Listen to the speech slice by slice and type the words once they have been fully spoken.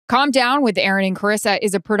Calm Down with Erin and Charissa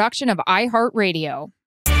is a production of iHeartRadio.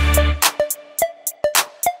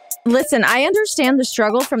 Listen, I understand the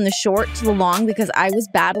struggle from the short to the long because I was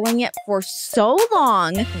battling it for so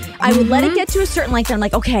long. I would let it get to a certain length and I'm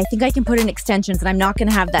like, okay, I think I can put in extensions and I'm not going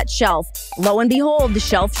to have that shelf. Lo and behold, the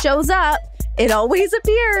shelf shows up. It always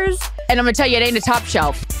appears. And I'm going to tell you, it ain't a top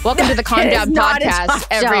shelf. Welcome to the Calm Down podcast,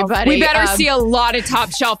 everybody. We better see a lot of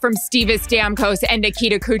top shelf from Steva Stamkos and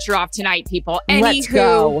Nikita Kucherov tonight, people. Let's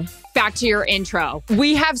go. Back to your intro.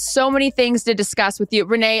 We have so many things to discuss with you.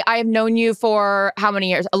 Renee, I have known you for how many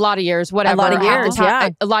years? A lot of years, whatever. A lot of years, yeah.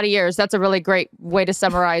 A lot of years. That's a really great way to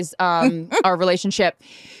summarize our relationship.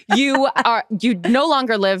 You no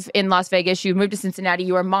longer live in Las Vegas. You moved to Cincinnati.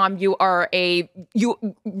 You are a mom. You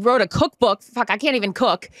wrote a cookbook. Fuck, I can't even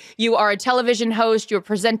cook. You are a television host. You're a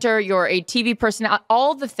presenter. You're a TV personality.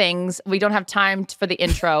 All the things. We don't have time for the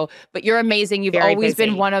intro, but you're amazing. You've always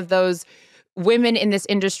been one of those women in this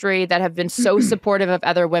industry that have been so supportive of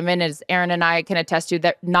other women, as Erin and I can attest to,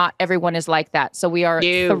 that not everyone is like that. So we are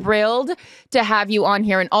thrilled to have you on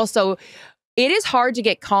here. And also, it is hard to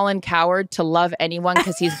get Colin Cowherd to love anyone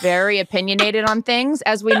because he's very opinionated on things,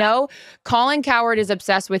 as we know. Colin Cowherd is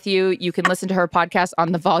obsessed with you. You can listen to her podcast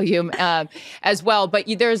on the volume as well. But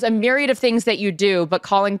there's a myriad of things that you do. But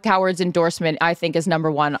Colin Cowherd's endorsement, I think, is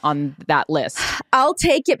number one on that list. I'll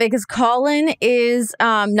take it because Colin is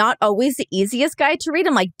not always the easiest guy to read.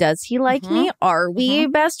 I'm like, does he like me? Are we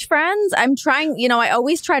best friends? I'm trying, I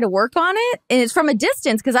always try to work on it. And it's from a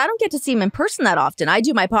distance because I don't get to see him in person that often. I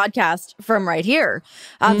do my podcast from right here.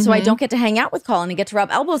 So I don't get to hang out with Colin and get to rub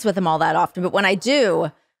elbows with him all that often. But when I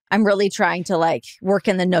do, I'm really trying to work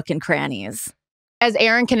in the nook and crannies. As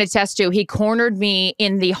Erin can attest to, he cornered me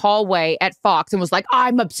in the hallway at Fox and was like,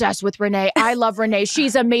 I'm obsessed with Renee. I love Renee.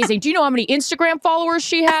 She's amazing. Do you know how many Instagram followers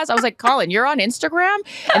she has? I was like, Colin, you're on Instagram?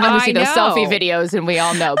 And then we see those selfie videos and we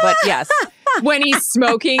all know. But yes. When he's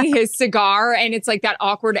smoking his cigar and it's like that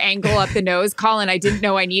awkward angle up the nose. Colin, I didn't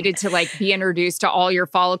know I needed to be introduced to all your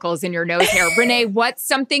follicles in your nose hair. Renee, what's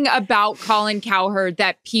something about Colin Cowherd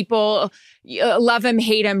that people love him,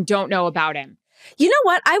 hate him, don't know about him? You know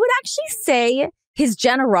what? I would actually say his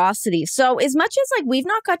generosity. So as much as we've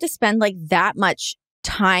not got to spend that much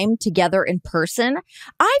time together in person,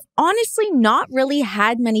 I've honestly not really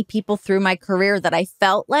had many people through my career that I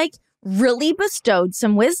felt really bestowed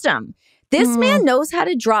some wisdom. This man knows how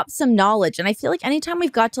to drop some knowledge. And I feel like anytime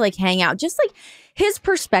we've got to hang out, just his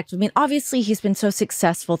perspective. I mean, obviously he's been so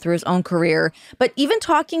successful through his own career, but even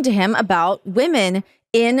talking to him about women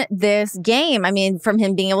in this game. I mean, from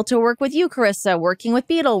him being able to work with you, Charissa, working with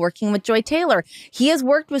Beetle, working with Joy Taylor. He has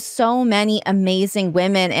worked with so many amazing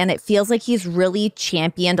women, and it feels like he's really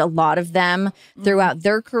championed a lot of them throughout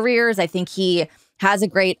their careers. I think he has a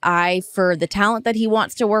great eye for the talent that he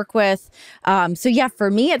wants to work with. So yeah,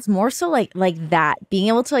 for me, it's more so like that, being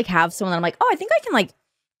able to have someone that I'm like, oh, I think I can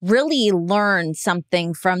really learn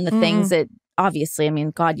something from the things that obviously, I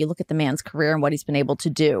mean, God, you look at the man's career and what he's been able to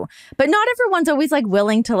do, but not everyone's always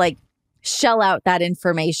willing to shell out that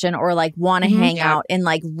information or want to hang out and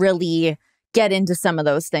really get into some of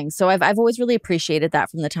those things. So I've always really appreciated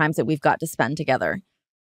that from the times that we've got to spend together.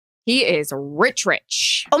 He is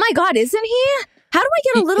rich. Oh my God, isn't he? How do I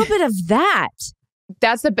get a little bit of that?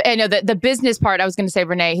 That's the business part. I was going to say,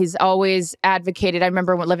 Renee, he's always advocated. I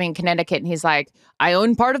remember when living in Connecticut and he's like, I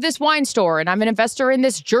own part of this wine store and I'm an investor in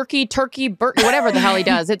this jerky, turkey, whatever the hell he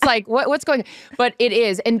does. It's what's going on? But it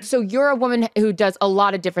is. And so you're a woman who does a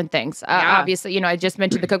lot of different things. Obviously, I just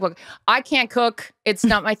mentioned the cookbook. I can't cook. It's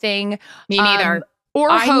not my thing. Me neither. Or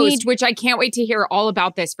host, which I can't wait to hear all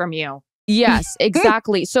about this from you. Yes,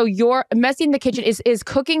 exactly. So you're messy in the kitchen. Is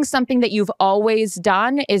cooking something that you've always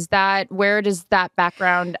done? Where does that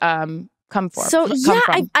background come from? So I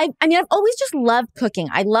mean, I've always just loved cooking.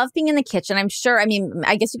 I love being in the kitchen. I'm sure, I mean,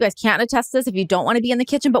 I guess you guys can't attest this if you don't want to be in the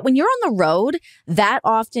kitchen, but when you're on the road that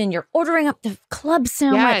often, you're ordering up the club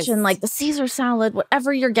sandwich and the Caesar salad,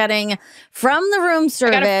 whatever you're getting from the room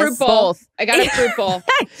service. I got a fruit bowl.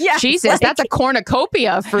 Yeah, Jesus, that's a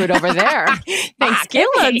cornucopia of fruit over there. Thanksgiving.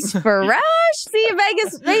 It looks fresh. See,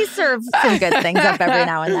 Vegas, they serve some good things up every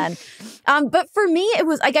now and then. But for me, it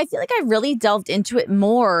was I feel like I really delved into it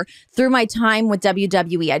more through my time with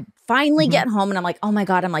WWE. I'd finally get home and I'm like, oh my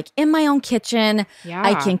God, I'm in my own kitchen. Yeah.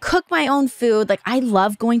 I can cook my own food. I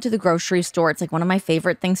love going to the grocery store. It's one of my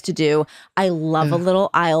favorite things to do. I love a little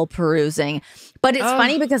aisle perusing. But it's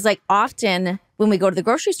funny because often when we go to the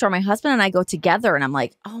grocery store, my husband and I go together and I'm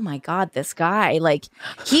like, oh my God, this guy,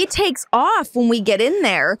 he takes off when we get in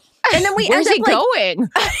there. And then we Where's end up he going?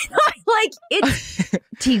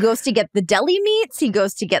 He goes to get the deli meats. He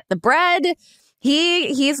goes to get the bread.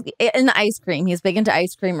 He's into ice cream. He's big into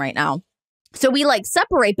ice cream right now. So we like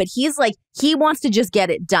separate, but he's like, he wants to just get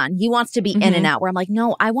it done. He wants to be in and out, where I'm like,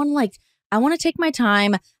 no, I want to take my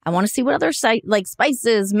time. I want to see what other like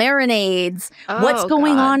spices, marinades, what's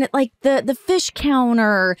going on at like the fish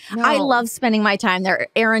counter. No. I love spending my time there.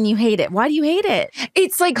 Erin, you hate it. Why do you hate it?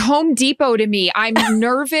 It's like Home Depot to me. I'm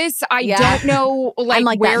nervous. I don't know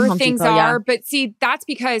like where things are. But see, that's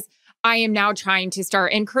because I am now trying to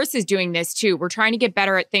start, and Chris is doing this too. We're trying to get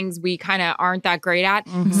better at things we kind of aren't that great at.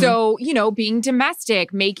 So, being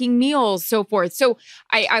domestic, making meals, so forth. So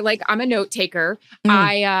I'm a note taker.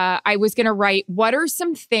 I was going to write, what are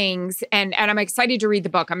some things, and I'm excited to read the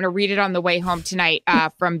book. I'm going to read it on the way home tonight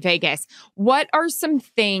from Vegas. What are some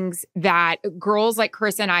things that girls like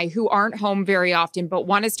Chris and I, who aren't home very often, but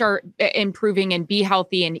want to start improving and be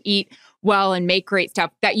healthy and eat well and make great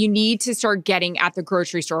stuff, that you need to start getting at the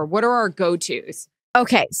grocery store? What are our go-tos?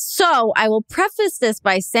 Okay, so I will preface this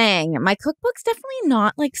by saying my cookbook's definitely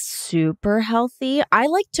not like super healthy. I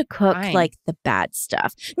like to cook like the bad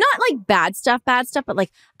stuff. Not like bad stuff, but like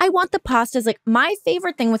I want the pastas. Like my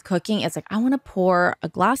favorite thing with cooking is like I want to pour a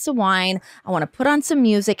glass of wine, I want to put on some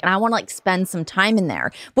music, and I want to like spend some time in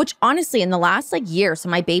there. Which honestly, in the last like year, so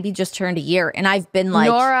my baby just turned a year, and I've been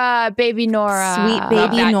like baby Nora, sweet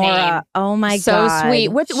baby Nora. Name. Oh my god, so sweet.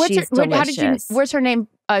 Where's her name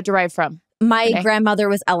derived from? My grandmother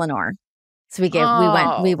was Eleanor. So we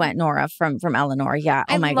went Nora from Eleanor. Yeah.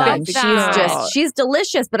 Oh my God. She's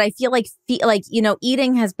delicious, but I feel like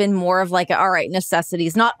eating has been more of like, all right,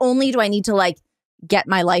 necessities. Not only do I need to like get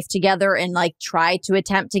my life together and like try to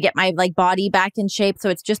attempt to get my like body back in shape. So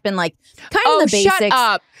it's just been like kind of the basics. Shut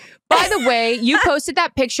up. By the way, you posted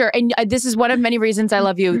that picture, and this is one of many reasons I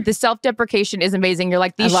love you. The self-deprecation is amazing. You're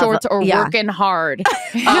like, these shorts are working hard.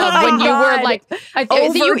 When you were like,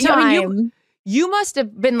 overtime. You must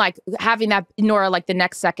have been like having that, Nora, like the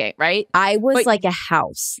next second, right? I was like a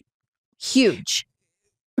house. Huge.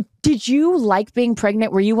 Did you like being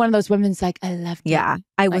pregnant? Were you one of those women that's like, I loved it? Yeah,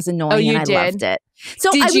 I was annoying and I loved it.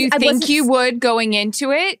 So did you think you would going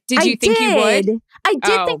into it? Did you think you would? I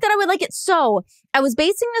did think that I would like it. So I was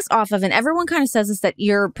basing this off of, and everyone kind of says this, that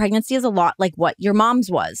your pregnancy is a lot like what your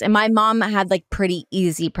mom's was. And my mom had like pretty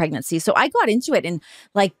easy pregnancy. So I got into it, and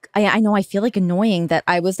like, I know I feel like annoying that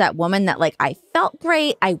I was that woman that like, I felt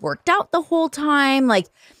great. I worked out the whole time. Like,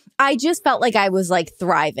 I just felt like I was like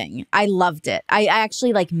thriving. I loved it. I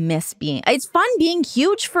actually like miss being. It's fun being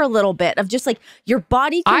huge for a little bit of just like your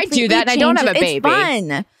body. I do that. And I don't have a baby. It's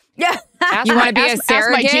fun. Yeah. You want to be a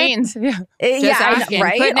surrogate? My genes. Yeah,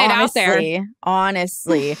 right. Putting it out there.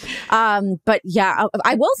 Honestly. But yeah,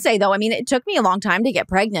 I will say though, I mean, it took me a long time to get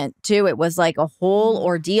pregnant too. It was like a whole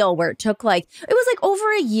ordeal where it was like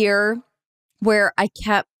over a year where I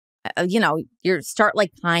kept, you start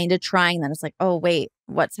like kind of trying. Then it's like, oh wait,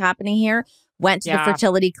 what's happening here? Went to the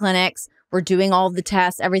fertility clinics. We're doing all the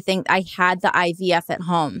tests, everything. I had the IVF at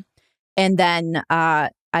home. And then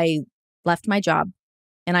I left my job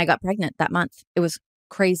and I got pregnant that month. It was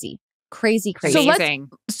crazy.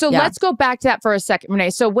 So let's go back to that for a second, Renee.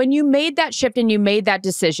 So when you made that shift and you made that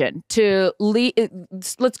decision to leave,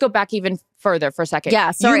 let's go back even further for a second.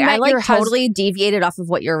 Yeah, sorry, I like totally deviated off of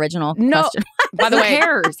what your original question was. By the way,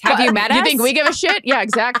 have you met us? You think we give a shit? Yeah,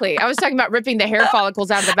 exactly. I was talking about ripping the hair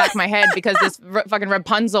follicles out of the back of my head because this fucking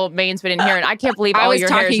Rapunzel main's been in here, and I can't believe all your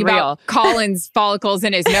hair is real. I was talking about Colin's follicles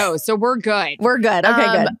in his nose, so we're good. We're good.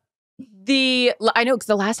 Okay, good. I know, because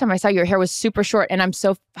the last time I saw your hair was super short, and I'm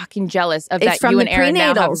so fucking jealous of that. From you the and Erin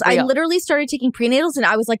now have prenatals. I literally started taking prenatals, and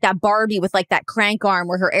I was like that Barbie with like that crank arm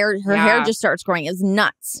where her hair just starts growing. It's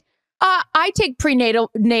nuts. I take prenatal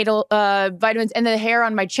vitamins, and the hair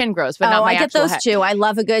on my chin grows, but not my actual I get those too. I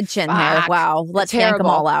love a good chin hair. Wow, let's yank them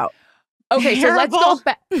all out. Okay, so let's go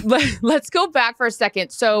back. Let's go back for a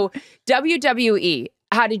second. So WWE.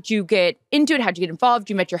 How did you get into it? How did you get involved?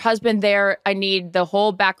 You met your husband there. I need the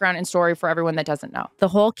whole background and story for everyone that doesn't know. The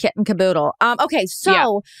whole kit and caboodle. Okay,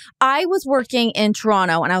 so I was working in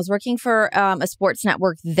Toronto, and I was working for a sports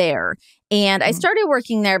network there. And I started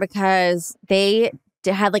working there because they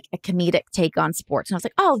had like a comedic take on sports. And I was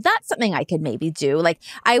like, oh, that's something I could maybe do. Like,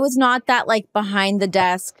 I was not that like behind the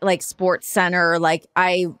desk, like sports center. Like,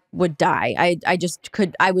 I would die. I just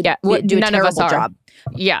could, I would do a terrible job.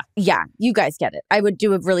 Yeah. Yeah. You guys get it. I would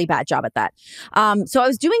do a really bad job at that. So I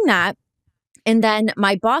was doing that. And then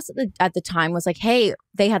my boss at the time was like, hey,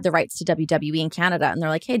 they had the rights to WWE in Canada. And they're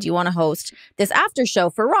like, hey, do you want to host this after show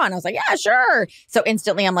for Raw? And I was like, yeah, sure. So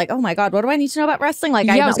instantly I'm like, oh my God, what do I need to know about wrestling? Like,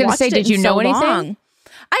 I was going to say, did you know anything?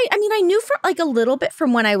 I mean, I knew for like a little bit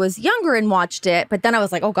from when I was younger and watched it, but then I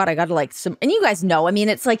was like, oh God, I gotta like some, and you guys know, I mean,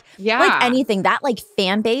 it's like anything, that like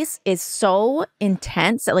fan base is so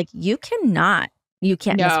intense that like you can't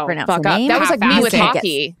mispronounce the name. That was like me with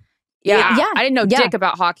hockey. Yeah. I didn't know dick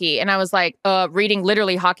about hockey. And I was like reading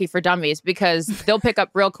literally Hockey for Dummies because they'll pick up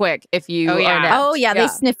real quick if you are inept. They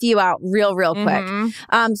sniff you out real quick.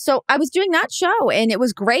 So I was doing that show and it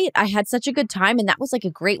was great. I had such a good time and that was like a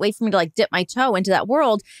great way for me to like dip my toe into that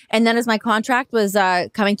world. And then as my contract was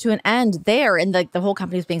coming to an end there and the whole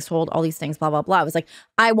company was being sold, all these things, blah, blah, blah. I was like,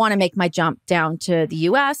 I want to make my jump down to the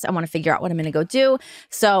US. I want to figure out what I'm going to go do.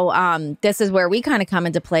 So this is where we kind of come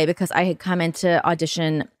into play because I had come into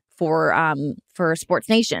audition for Sports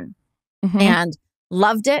Nation and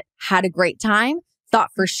loved it, had a great time,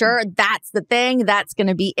 thought for sure that's the thing, that's going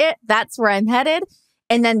to be it, that's where I'm headed.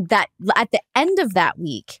 And then that at the end of that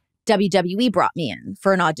week, WWE brought me in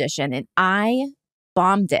for an audition and I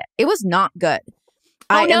bombed it. It was not good.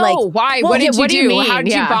 Why? Well, what did you do? How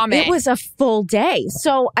did you bomb it? It was a full day.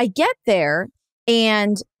 So I get there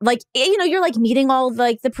and like, you know, you're like meeting all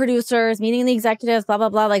like the producers, meeting the executives, blah, blah,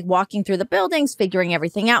 blah, like walking through the buildings, figuring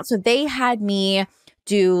everything out. So they had me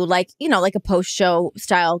do like, you know, like a post-show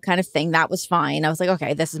style kind of thing. That was fine. I was like,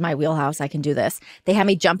 okay, this is my wheelhouse. I can do this. They had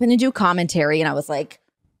me jump in and do commentary. And I was like,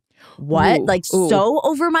 what? So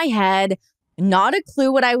over my head, not a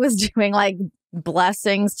clue what I was doing. Like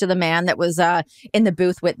blessings to the man that was in the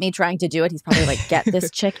booth with me trying to do it. He's probably like, get this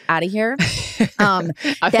chick out of here.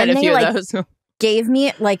 I've had a few of those. Gave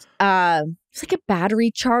me like it's like a battery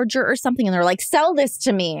charger or something, and they're like, "Sell this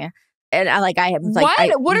to me." And I was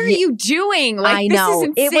like, "What are you doing?" Like, I know this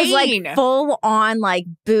is insane. It was like full on like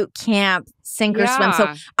boot camp, sink or swim.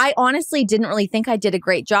 So I honestly didn't really think I did a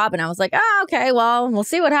great job, and I was like, "Oh, okay, well, we'll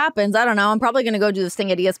see what happens." I don't know. I'm probably going to go do this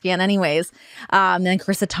thing at ESPN anyways. Then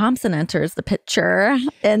Charissa Thompson enters the picture,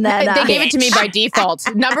 and then they gave it to me by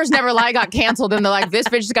default. Numbers Never Lie got canceled, and they're like, "This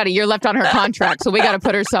bitch has got a year left on her contract, so we got to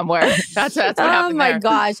put her somewhere." That's what happened. Oh my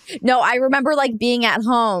gosh! No, I remember like being at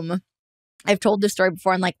home. I've told this story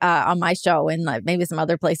before on my show and like maybe some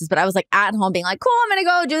other places, but I was like at home being like, cool, I'm going to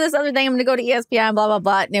go do this other thing. I'm going to go to ESPN, blah, blah,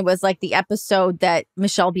 blah. And it was like the episode that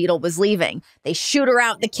Michelle Beadle was leaving. They shoot her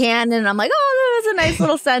out the cannon. And I'm like, oh, that was a nice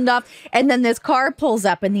little send off. And then this car pulls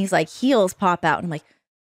up and these like heels pop out. And I'm like,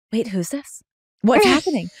 wait, who's this? What's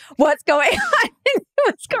happening? What's going on?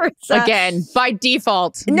 What's Charissa? Again, by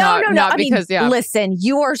default. No. Not because, listen,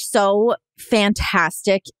 you are so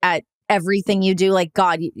fantastic at everything you do. Like,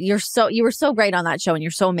 God, you were so great on that show and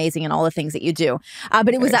you're so amazing in all the things that you do.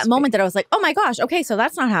 But it was that moment that I was like, oh my gosh, okay, so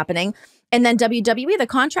that's not happening. And then WWE, the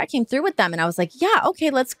contract came through with them. And I was like, yeah, okay,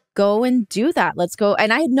 let's go and do that. Let's go.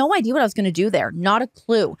 And I had no idea what I was going to do there. Not a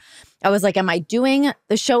clue. I was like, am I doing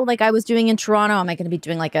the show like I was doing in Toronto? Am I going to be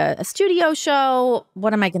doing like a studio show?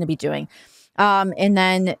 What am I going to be doing? And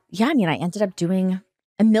then, I ended up doing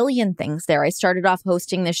a million things there. I started off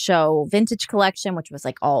hosting this show, Vintage Collection, which was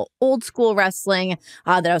like all old school wrestling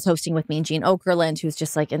that I was hosting with Mean Gene Okerlund, who's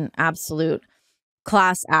just like an absolute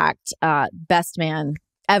class act, best man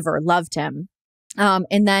ever, loved him.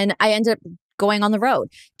 And then I ended up going on the road,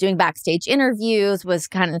 doing backstage interviews was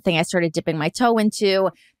kind of the thing I started dipping my toe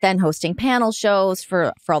into, then hosting panel shows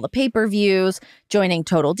for all the pay-per-views, joining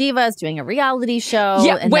Total Divas, doing a reality show.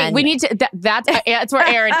 Yeah, wait, we need to, that's where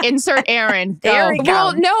Erin, insert Erin. There we go.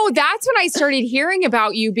 Well, no, that's when I started hearing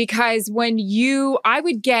about you because when I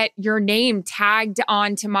would get your name tagged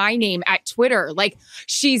onto my name at Twitter, like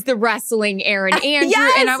she's the wrestling Erin Andrew.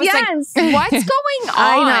 Yes, and I was like, what's going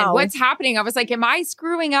on? I know. What's happening? I was like, am I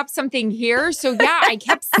screwing up something here? So yeah, I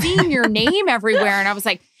kept seeing your name everywhere and I was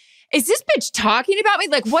like, is this bitch talking about me?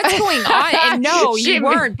 Like, what's going on? And no, you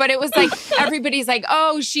weren't. But it was like, everybody's like,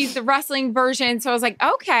 oh, she's the wrestling version. So I was like,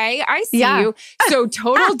 okay, I see you. So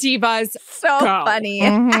Total Divas. So funny.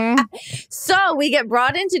 Mm-hmm. So we get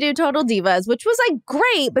brought in to do Total Divas, which was like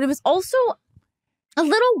great, but it was also a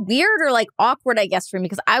little weird or like awkward, I guess, for me,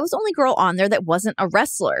 because I was the only girl on there that wasn't a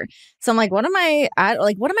wrestler. So I'm like, what am I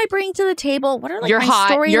bringing to the table? What are like you're my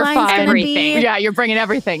hot, you're storylines fine, going to be? Yeah, you're bringing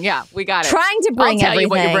everything. Yeah, we got it. Trying to bring I'll tell everything. you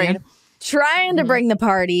what you're bringing. Trying to bring the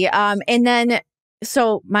party. And then,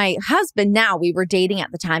 so my husband, now we were dating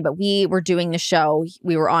at the time, but we were doing the show.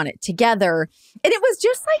 We were on it together. And it was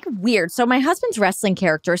just like weird. So my husband's wrestling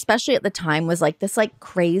character, especially at the time, was like this like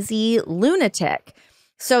crazy lunatic.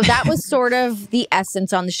 So that was sort of the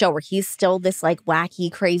essence on the show where he's still this like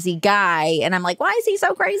wacky, crazy guy. And I'm like, why is he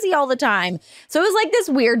so crazy all the time? So it was like this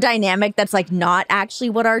weird dynamic that's like not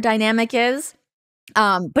actually what our dynamic is.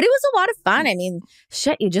 But it was a lot of fun. I mean,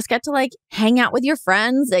 shit, you just get to like hang out with your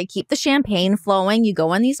friends. They keep the champagne flowing. You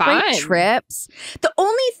go on these great trips. The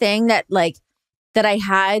only thing that like that I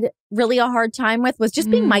had really a hard time with was just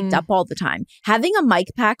being mic'd up all the time. Having a mic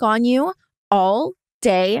pack on you all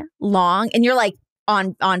day long, and you're like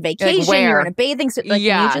on vacation, you're in a bathing suit. Like,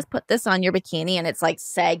 can you just put this on your bikini and it's like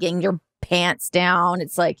sagging your pants down?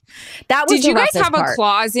 It's like, that was Did you guys have part. a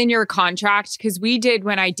clause in your contract? Because we did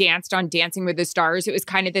when I danced on Dancing with the Stars. It was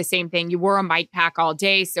kind of the same thing. You wore a mic pack all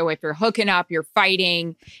day. So if you're hooking up, you're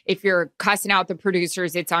fighting. If you're cussing out the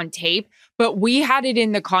producers, it's on tape. But we had it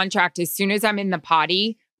in the contract. As soon as I'm in the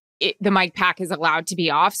potty, the mic pack is allowed to be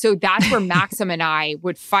off. So that's where Maxim and I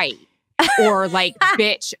would fight. Or like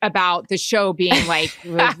bitch about the show being like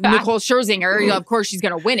Nicole Scherzinger. Of course she's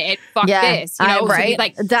gonna win it. Fuck this, you know? Right? So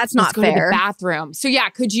like, that's not fair. fair. Go to the bathroom. So yeah,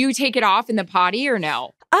 could you take it off in the potty or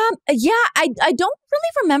no? Yeah, I don't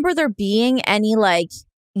really remember there being any like,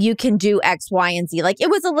 you can do X, Y, and Z. Like, it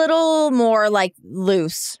was a little more like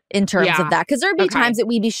loose in terms of that. Because there'd be times that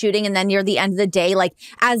we'd be shooting, and then near the end of the day, like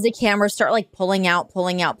as the cameras start like pulling out,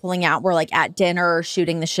 we're like at dinner or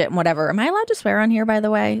shooting the shit and whatever. Am I allowed to swear on here, by the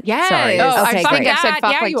way? Yes. Sorry. Oh, okay, I think I've said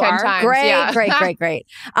fuck like 10 times. Great.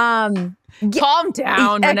 Calm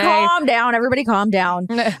down, Renee. Calm down. Everybody calm down.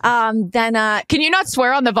 Can you not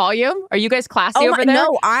swear on the volume? Are you guys classy over there?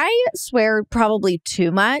 No, I swear probably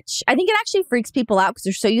too much. I think it actually freaks people out because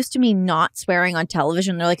they're so used to me not swearing on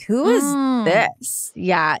television. They're like, who is this?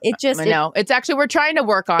 Yeah, it just... No, it's actually, we're trying to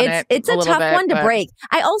work on it. It's a tough one to break.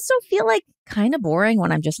 I also feel like kind of boring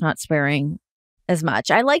when I'm just not swearing as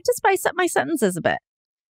much. I like to spice up my sentences a bit.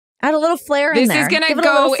 Add a little flair in there. This is going to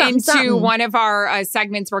go into one of our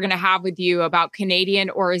segments we're going to have with you about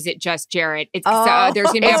Canadian, or is it just Jarrett? It's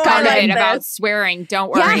there's going to be a part of it about swearing.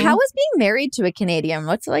 Don't worry. Yeah, how is being married to a Canadian?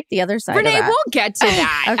 What's like the other side Renee, of that? we'll get to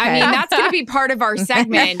that. Okay. I mean, that's going to be part of our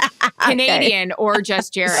segment, Canadian or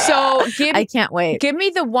just Jarrett. So I can't wait. Give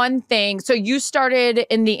me the one thing. So you started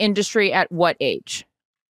in the industry at what age?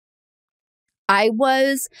 I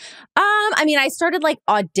was, I started like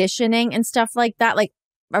auditioning and stuff like that, like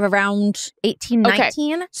around 18,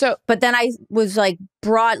 19. Okay. So, but then I was like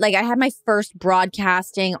I had my first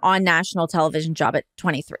broadcasting on national television job at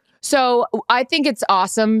 23. So I think it's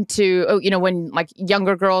awesome to, when like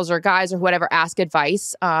younger girls or guys or whatever ask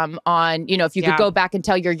advice on, if you could go back and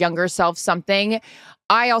tell your younger self something.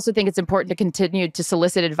 I also think it's important to continue to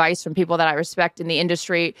solicit advice from people that I respect in the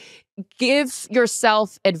industry. Give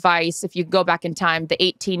yourself advice if you go back in time, the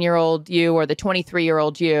 18-year-old you or the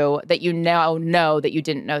 23-year-old you that you now know that you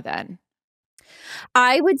didn't know then.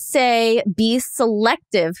 I would say be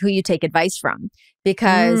selective who you take advice from,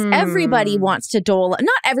 because everybody wants to not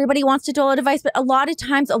everybody wants to dole out advice, but a lot of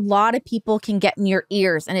times a lot of people can get in your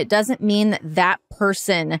ears, and it doesn't mean that that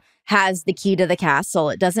person has the key to the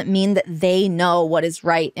castle. It doesn't mean that they know what is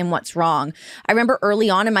right and what's wrong. I remember early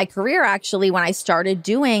on in my career, actually, when I started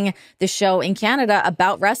doing the show in Canada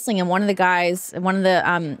about wrestling, and one of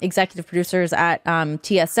the executive producers at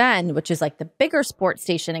TSN, which is like the bigger sports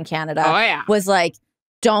station in Canada, was like,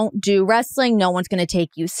 don't do wrestling. No one's going to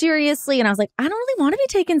take you seriously. And I was like, I don't really want to be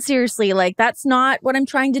taken seriously. Like, that's not what I'm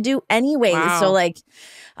trying to do anyway. Wow. So like,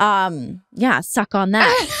 suck on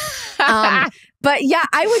that. But yeah,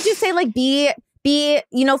 I would just say like,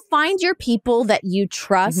 find your people that you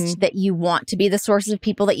trust, that you want to be the sources of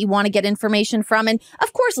people that you want to get information from. And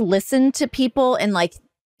of course, listen to people and like,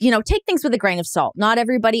 take things with a grain of salt. Not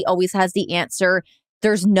everybody always has the answer.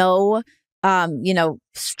 There's no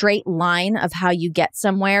straight line of how you get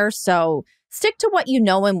somewhere. So stick to what you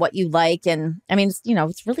know and what you like. And I mean,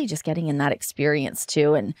 it's really just getting in that experience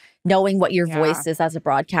too, and knowing what your voice is as a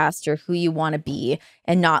broadcaster, who you want to be,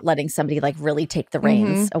 and not letting somebody like really take the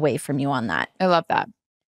reins away from you on that. I love that.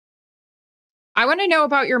 I want to know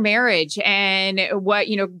about your marriage and what,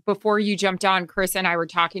 before you jumped on, Chris and I were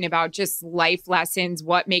talking about just life lessons,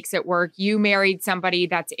 what makes it work. You married somebody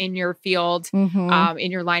that's in your field,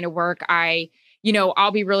 in your line of work.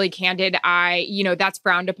 I'll be really candid. That's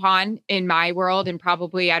frowned upon in my world, and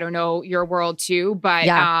probably, I don't know, your world too, but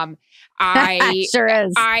I sure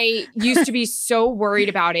is. I used to be so worried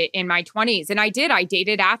about it in my 20s. And I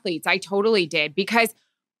dated athletes. I totally did, because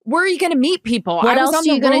where are you going to meet people? What I was else on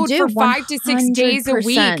are you the road gonna do? for 5 to 6 days a 100%.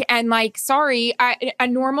 week. And like, sorry, a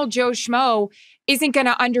normal Joe Schmo isn't going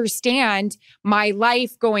to understand my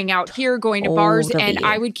life going out here, going to bars. And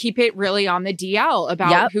I would keep it really on the DL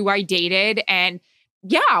about who I dated. And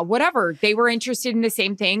yeah, whatever. They were interested in the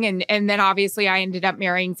same thing. And then obviously I ended up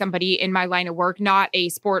marrying somebody in my line of work, not a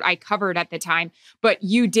sport I covered at the time, but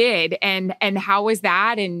you did. And how was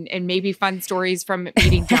that? And maybe fun stories from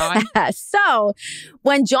meeting John. So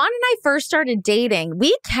when John and I first started dating,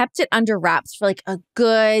 we kept it under wraps for like a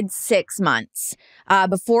good 6 months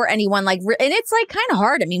before anyone and it's like kind of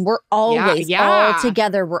hard. I mean, we're always all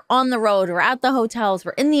together. We're on the road. We're at the hotels.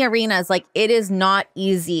 We're in the arenas. Like it is not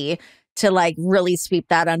easy to like really sweep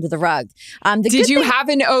that under the rug. Did you have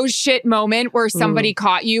an oh shit moment where somebody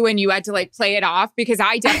caught you and you had to like play it off? Because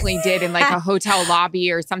I definitely did in like a hotel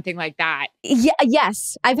lobby or something like that. Yeah,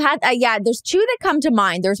 yes. I've had, there's two that come to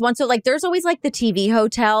mind. There's one, so like there's always like the TV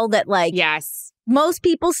hotel that like, yes, most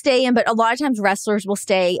people stay in, but a lot of times wrestlers will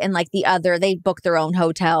stay in like they book their own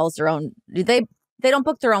hotels, they don't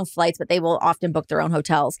book their own flights, but they will often book their own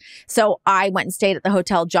hotels. So I went and stayed at the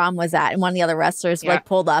hotel John was at, and one of the other wrestlers like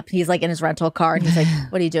pulled up. He's like in his rental car, and he's like,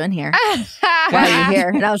 "What are you doing here? Why are you here?"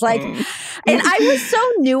 And I was like, and I was so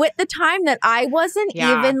new at the time that I wasn't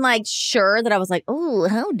even like sure that I was like, "Oh,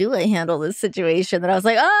 how do I handle this situation?" That I was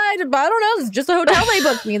like, I don't know. This is just a hotel they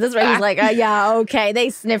booked me. This way, he's like, "Yeah, okay."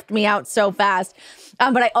 They sniffed me out so fast.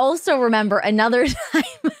 But I also remember another time.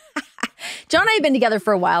 John and I had been together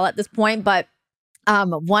for a while at this point, but. It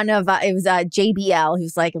was JBL,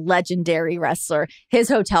 who's like a legendary wrestler. His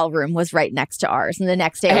hotel room was right next to ours. And the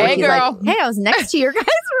next day, he's like, "Hey, I was next to your guys'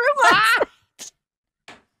 room last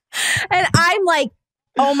night." And I'm like,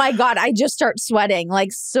 oh my God, I just start sweating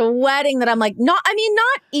that I'm like, not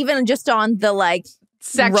even just on the like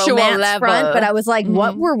sexual level front, but I was like,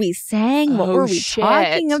 what were we saying? What were we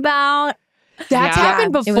talking about? That's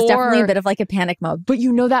happened before. It was definitely a bit of like a panic mode. But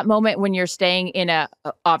you know that moment when you're staying in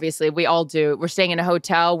obviously we all do, we're staying in a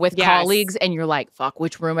hotel with colleagues and you're like, fuck,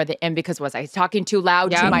 which room are they in? Because was I talking too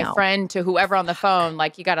loud to my friend, to whoever on the phone?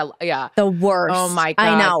 Like you gotta, the worst. Oh my God.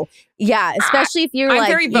 I know. Yeah, especially if you're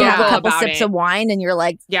like, you have a couple sips of wine and you're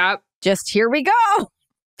like, just here we go.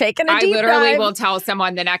 Taking a deep literally dive. will tell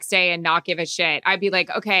someone the next day and not give a shit. I'd be like,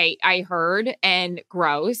 okay, I heard and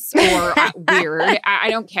gross or weird. I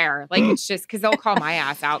don't care. Like, it's just because they'll call my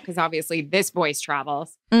ass out because obviously this voice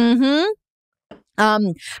travels. Mm-hmm.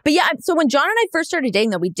 But yeah, so when John and I first started dating,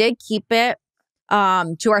 though, we did keep it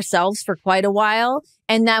to ourselves for quite a while.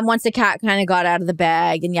 And then once the cat kind of got out of the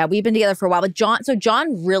bag, and we've been together for a while. But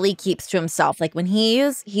John really keeps to himself. Like when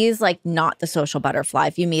he's like not the social butterfly.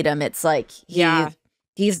 If you meet him, it's like he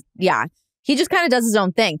just kind of does his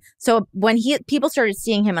own thing. So when people started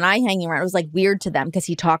seeing him and I hanging around, it was like weird to them because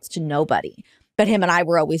he talks to nobody. But him and I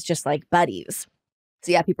were always just like buddies.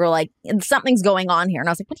 So people were like, something's going on here. And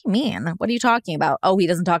I was like, what do you mean? What are you talking about? Oh, he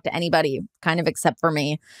doesn't talk to anybody kind of except for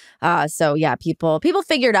me. People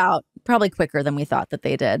figured out probably quicker than we thought that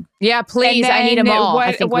they did. Yeah, please. I need them all.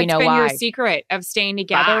 I think we know why. What's been your secret of staying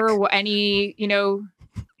together? Any,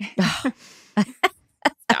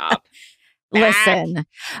 Stop. Listen,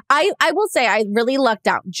 I will say I really lucked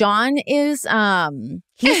out. John is,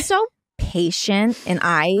 he's so patient and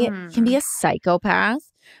I can be a psychopath.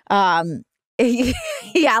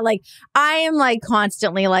 Like I am like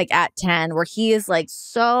constantly like at 10 where he is like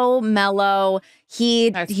so mellow.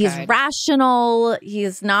 He's rational.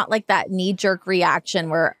 He's not like that knee-jerk reaction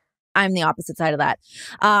where I'm the opposite side of that.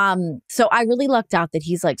 So I really lucked out that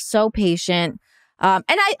he's like so patient. And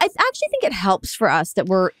I actually think it helps for us that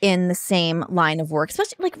we're in the same line of work,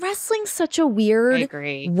 especially like wrestling's such a weird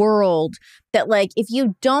world that like if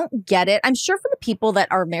you don't get it, I'm sure for the people that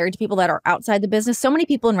are married to people that are outside the business, so many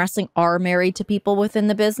people in wrestling are married to people within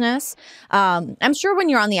the business. I'm sure when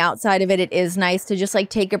you're on the outside of it, it is nice to just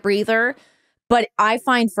like take a breather. But I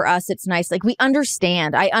find for us, it's nice. Like we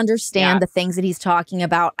understand. I understand the things that he's talking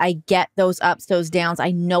about. I get those ups, those downs.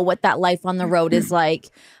 I know what that life on the road is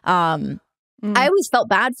like. I always felt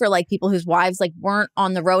bad for like people whose wives like weren't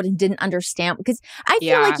on the road and didn't understand, because I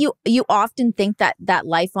feel like you often think that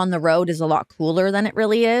life on the road is a lot cooler than it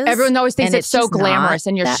really is. Everyone always thinks it's so glamorous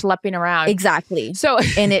and you're schlepping around. Exactly. So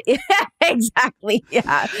and it exactly.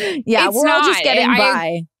 Yeah. We're all just getting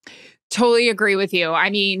by. Totally agree with you. I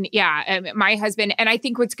mean, my husband, and I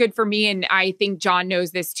think what's good for me, and I think John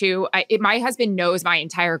knows this too, my husband knows my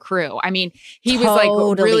entire crew. I mean, he was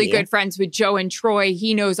like really good friends with Joe and Troy.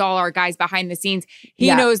 He knows all our guys behind the scenes.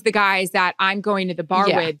 He knows the guys that I'm going to the bar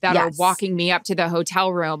with that are walking me up to the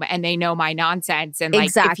hotel room, and they know my nonsense. And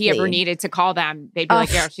like, if he ever needed to call them, they'd be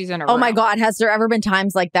like, yeah, she's in her room. Oh my God. Has there ever been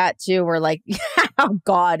times like that too, where like, oh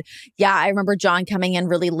God. Yeah. I remember John coming in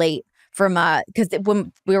really late from because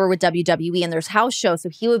when we were with WWE and there's house shows, so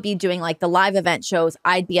he would be doing like the live event shows.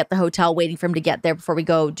 I'd be at the hotel waiting for him to get there before we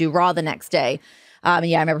go do Raw the next day.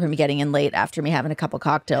 Yeah, I remember him getting in late after me having a couple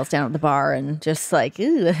cocktails down at the bar and just like,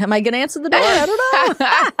 "Ooh, am I going to answer the door? I don't know.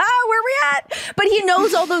 Where we at?" But he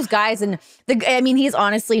knows all those guys. And he's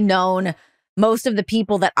honestly known most of the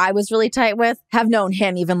people that I was really tight with have known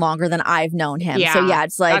him even longer than I've known him. Yeah, so yeah,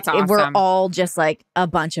 it's like that's awesome. we're all just like a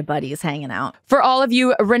bunch of buddies hanging out. For all of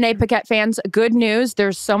you Renee Paquette fans, good news.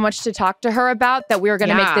 There's so much to talk to her about that we are going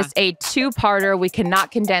to make this a two-parter. We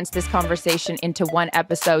cannot condense this conversation into one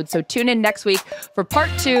episode. So tune in next week for part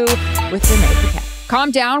 2 with Renee Paquette.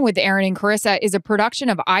 Calm Down with Erin and Charissa is a production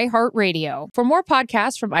of iHeartRadio. For more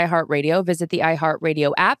podcasts from iHeartRadio, visit the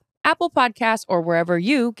iHeartRadio app, Apple Podcasts, or wherever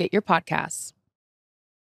you get your podcasts.